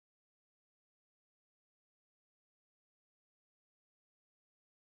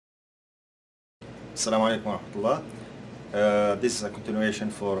Assalamu alaikum wa rahmatullah. This is a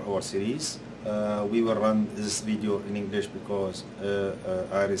continuation for our series. We will run this video in English because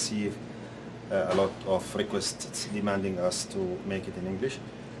I receive a lot of requests demanding us to make it in English.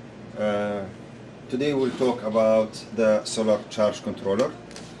 Today we'll talk about the solar charge controller.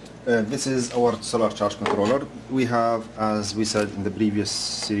 This is our solar charge controller. We have, as we said in the previous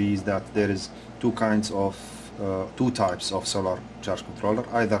series, that there is two types of solar charge controller,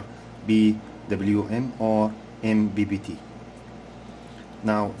 either BWM or MBBT.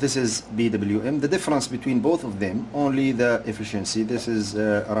 Now this is BWM. The difference between both of them, only the efficiency. This is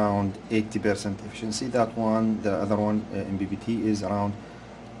around 80% efficiency. That one, the other one, MBBT, is around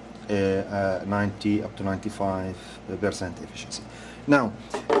 90 up to 95% efficiency. Now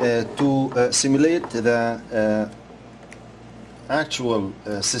to simulate the actual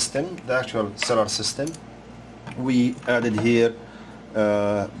system, the actual solar system, we added here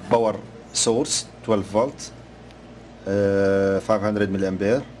power source 12 volt, 500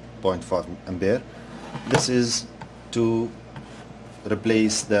 milliampere, 0.5 ampere. This is to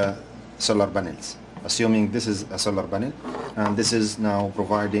replace the solar panels, assuming this is a solar panel, and this is now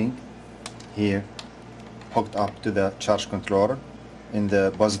providing here, hooked up to the charge controller in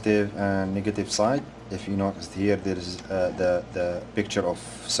the positive and negative side. If you noticed here, there is the picture of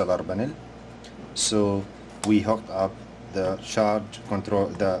solar panel. So we hooked up the charge control,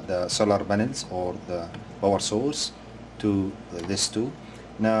 the solar panels or the power source to this two.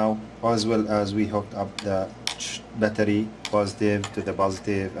 Now, as well as we hooked up the battery, positive to the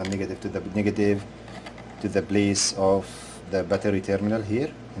positive and negative to the negative, to the place of the battery terminal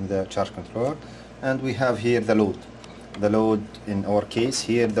here in the charge controller. And we have here the load. The load in our case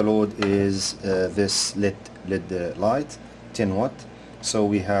here, the load is this LED light, 10 watt. So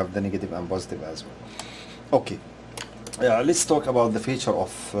we have the negative and positive as well. Okay, let's talk about the feature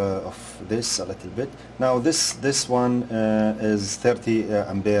of this a little bit. Now this one is 30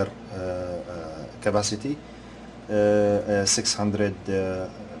 ampere capacity, 600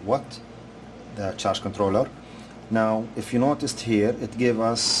 watt, the charge controller. Now if you noticed here, it gave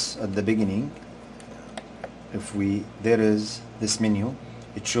us at the beginning, there is this menu,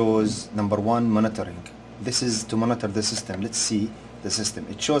 it shows number one, monitoring. This is to monitor the system. Let's see the system.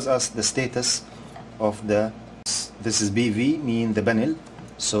 It shows us the status of this is BV, mean the panel.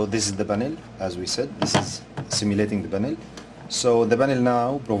 So this is the panel, as we said. This is simulating the panel. So the panel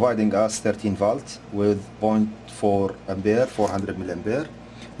now providing us 13 volt with 0.4 ampere, 400 milliampere.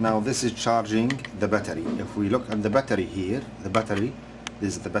 Now this is charging the battery. If we look at the battery here,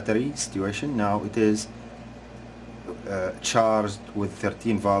 this is the battery situation. Now it is charged with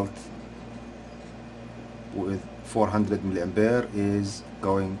 13 volt with 400 milliampere is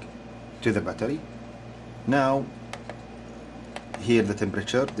going to the battery. Now here the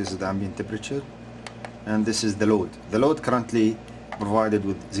temperature, this is the ambient temperature, and this is the load. The load currently provided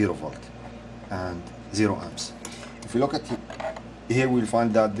with 0 volt and 0 amps. If we look at here, we'll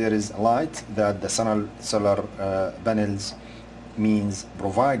find that there is a light that the solar panels means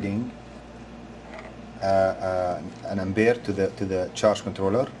providing an ampere to the charge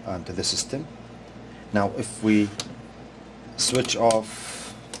controller and to the system. Now if we switch off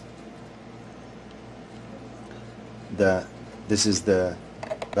this is the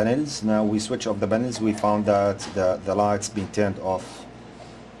panels. Now we switch off the panels, we found that the lights been turned off.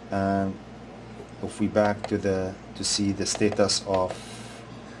 And if we back to see the status of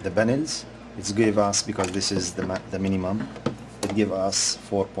the panels, it's give us, because this is the minimum, it give us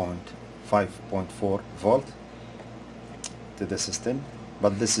 5.4 volt to the system,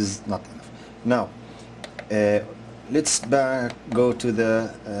 but this is not enough. Now let's go to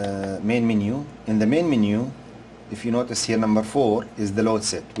the main menu. In the main menu, if you notice here, number 4 is the load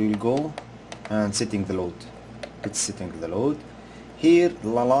set. We will go and setting the load. It's setting the load. Here the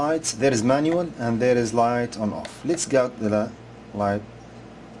lights, there is manual and there is light on off. Let's get the light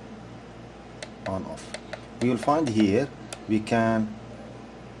on off. We will find here we can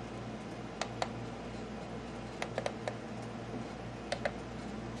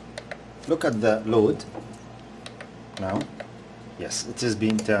look at the load. Now yes, it is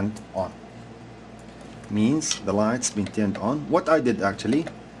being turned on, means the lights been turned on. What I did actually,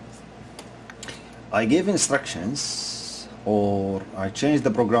 I gave instructions, or I changed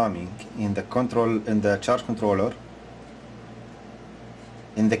the programming in the charge controller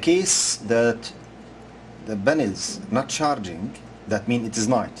in the case that the panels not charging. That means it is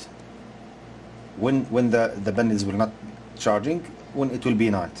night. When the panels will not charging, when it will be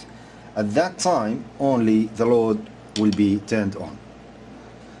night. At that time only the load will be turned on.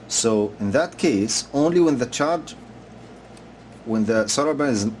 So in that case, only when the solar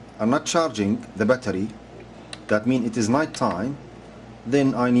panels are not charging the battery, that means it is night time,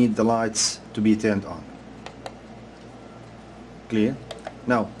 then I need the lights to be turned on. Clear?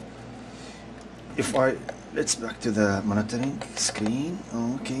 Now, if let's back to the monitoring screen.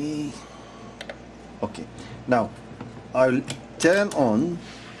 Okay. Now, I'll turn on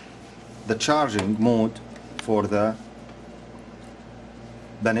the charging mode for the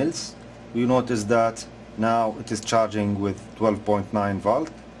panels. You notice that now it is charging with 12.9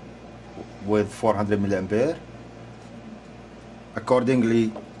 volt with 400 milliampere.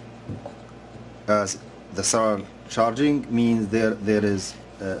 Accordingly, as the solar charging means there is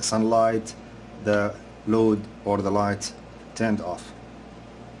sunlight, the load or the light turned off.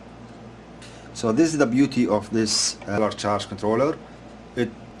 So this is the beauty of this solar charge controller.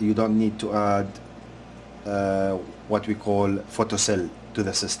 You don't need to add what we call photocell to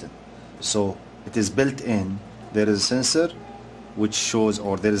the system. So it is built in. There is a sensor which shows,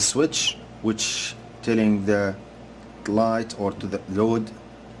 or there is a switch which telling the light or to the load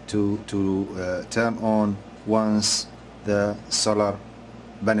to turn on once the solar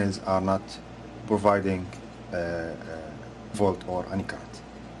panels are not providing volt or any current.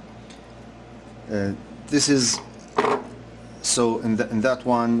 This is so in that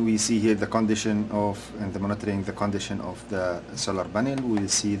one we see here the condition of, and the monitoring the condition of the solar panel. We'll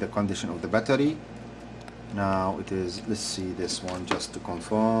see the condition of the battery. Now it is, let's see this one just to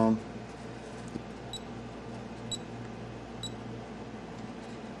confirm.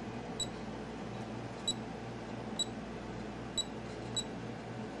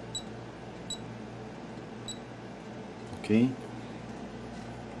 Okay,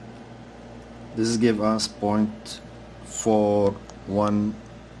 this is give us 0.41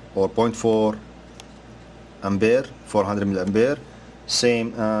 or 0.4 ampere, 400 milliampere,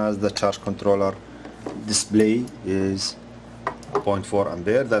 same as the charge controller display is 0.4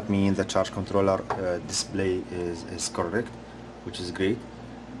 ampere. That means the charge controller display is correct, which is great.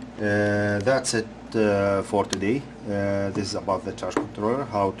 That's it for today. This is about the charge controller,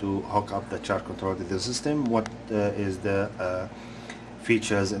 how to hook up the charge controller to the system, what is the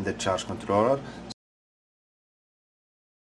features in the charge controller.